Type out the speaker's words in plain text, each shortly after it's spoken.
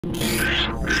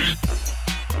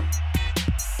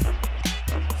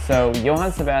So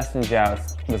Johann Sebastian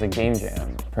Joust was a game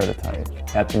jam prototype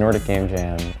at the Nordic Game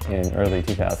Jam in early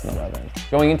 2011.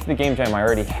 Going into the game jam, I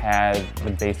already had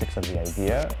the basics of the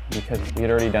idea because we had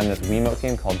already done this Wiimote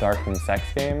game called Darkroom Sex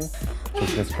Game, which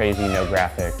is this crazy, no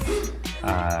graphics,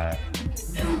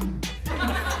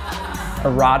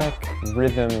 erotic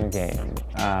rhythm game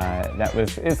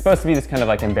it's supposed to be this kind of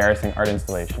like embarrassing art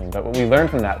installation. But what we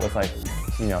learned from that was like,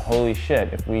 you know, holy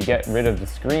shit, if we get rid of the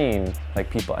screen, like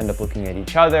people end up looking at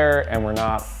each other and we're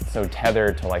not so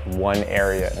tethered to like one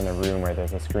area in the room where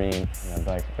there's a screen. And I'm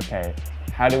like, okay,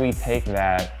 how do we take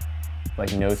that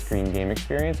like no screen game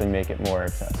experience and make it more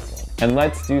accessible? And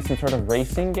let's do some sort of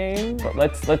racing game, but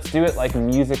let's do it like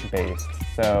music based.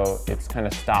 So it's kind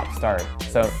of stop-start.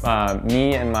 So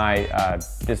me and my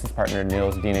business partner,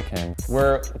 Nils Dieneken,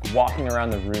 we're walking around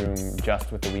the room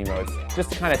just with the Wiimotes,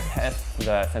 just to kind of test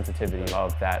the sensitivity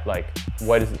of that, like,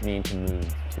 what does it mean to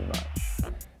move too much?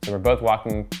 So we're both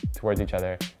walking towards each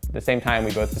other. At the same time,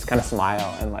 we both just kind of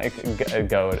smile and like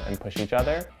go and push each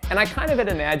other. And I kind of had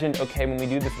imagined, okay, when we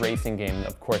do this racing game,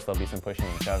 of course there'll be some pushing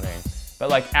and shoving. But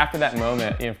like after that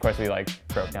moment, you know, of course we like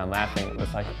broke down laughing. It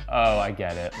was like, oh, I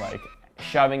get it. Like,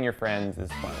 shoving your friends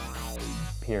is fun,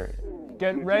 period.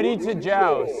 Get ready to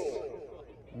joust.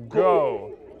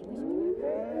 Go.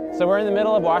 So we're in the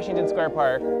middle of Washington Square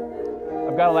Park.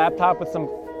 I've got a laptop with some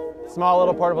small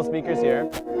little portable speakers here.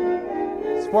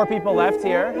 There's 4 people left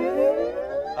here.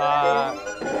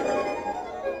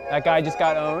 That guy just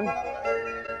got owned.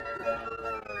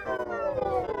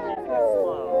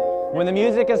 When the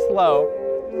music is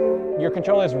slow, your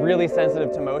controller is really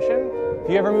sensitive to motion. If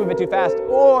you ever move it too fast,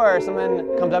 or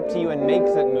someone comes up to you and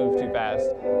makes it move too fast,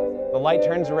 the light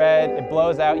turns red, it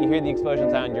blows out, you hear the explosion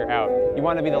sound, you're out. You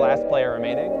want to be the last player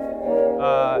remaining.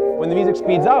 When the music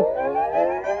speeds up,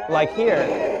 like here,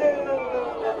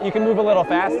 you can move a little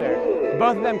faster.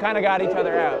 Both of them kind of got each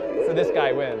other out, so this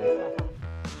guy wins.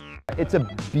 It's a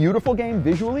beautiful game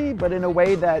visually, but in a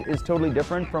way that is totally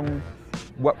different from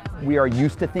what we are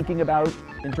used to thinking about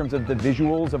in terms of the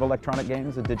visuals of electronic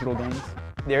games and digital games.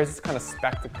 There's this kind of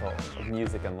spectacle of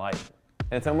music and light.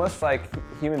 And it's almost like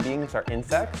human beings are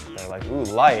insects. They're like, ooh,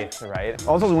 light, right?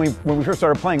 Also, when we first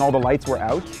started playing, all the lights were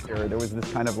out. There was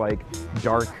this kind of like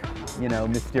dark, you know,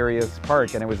 mysterious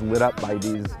park, and it was lit up by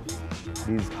these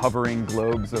hovering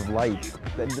globes of light.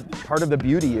 Part of the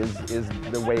beauty is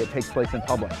the way it takes place in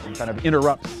public and kind of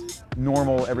interrupts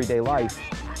normal everyday life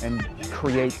and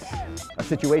creates a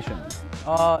situation.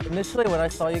 Initially when I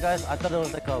saw you guys, I thought it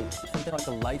was like something like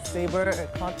a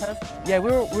lightsaber contest. Yeah,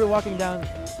 we were walking down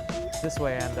this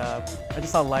way and I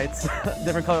just saw lights,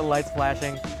 different colored lights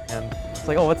flashing, and it's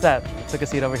like, oh, what's that? I took a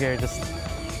seat over here, just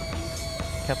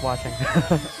kept watching.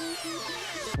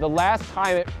 The last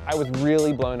time I was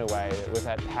really blown away, it was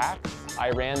at PAX. I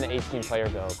ran the 18-player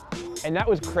build. And that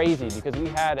was crazy because we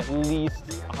had at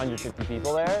least 150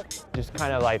 people there, just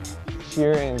kind of like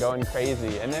cheering and going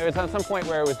crazy. And there was at some point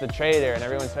where it was the trader and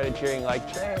everyone started cheering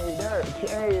like, trader,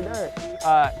 trader.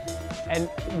 And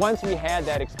once we had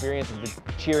that experience of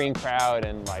the cheering crowd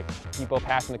and like people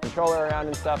passing the controller around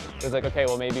and stuff, it was like, okay,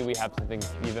 well maybe we have something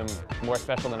even more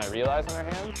special than I realized on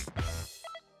our hands.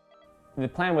 The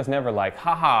plan was never like,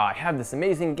 haha, I have this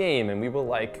amazing game and we will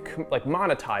like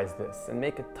monetize this and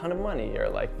make a ton of money or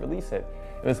like release it.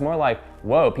 It was more like,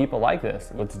 whoa, people like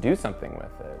this, let's do something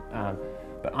with it.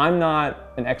 But I'm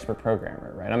not an expert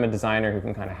programmer, right? I'm a designer who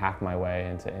can kind of hack my way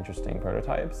into interesting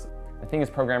prototypes. The thing is,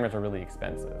 programmers are really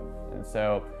expensive. And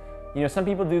so, you know, some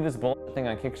people do this bullshit thing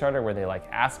on Kickstarter where they like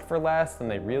ask for less than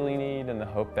they really need in the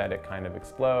hope that it kind of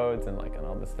explodes and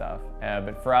all this stuff.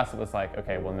 But for us, it was like,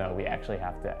 okay, well, no, we actually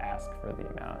have to ask for the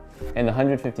amount. And the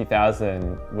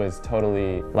 150,000 was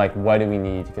totally like, what do we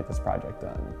need to get this project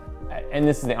done? And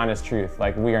this is the honest truth.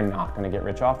 Like, we are not going to get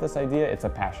rich off this idea. It's a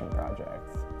passion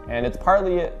project. And it's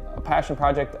partly a passion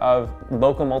project of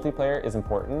local multiplayer is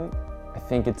important. I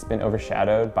think it's been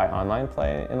overshadowed by online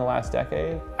play in the last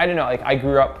decade. I don't know, like I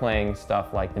grew up playing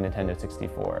stuff like the Nintendo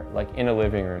 64, like in a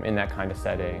living room, in that kind of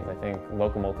setting. I think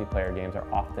local multiplayer games are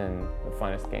often the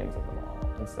funnest games of them all.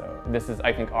 And so this is,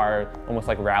 I think, our almost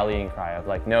like rallying cry of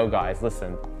like, no guys,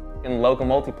 listen, in local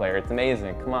multiplayer, it's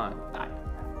amazing, come on.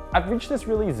 I've reached this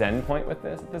really zen point with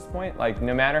this at this point. Like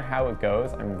no matter how it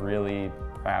goes, I'm really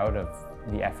proud of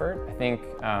the effort. I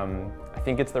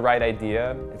think it's the right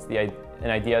idea. It's an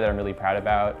idea that I'm really proud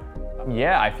about.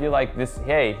 Yeah, I feel like this,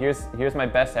 hey, here's my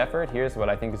best effort, here's what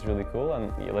I think is really cool,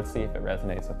 and let's see if it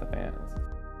resonates with the fans.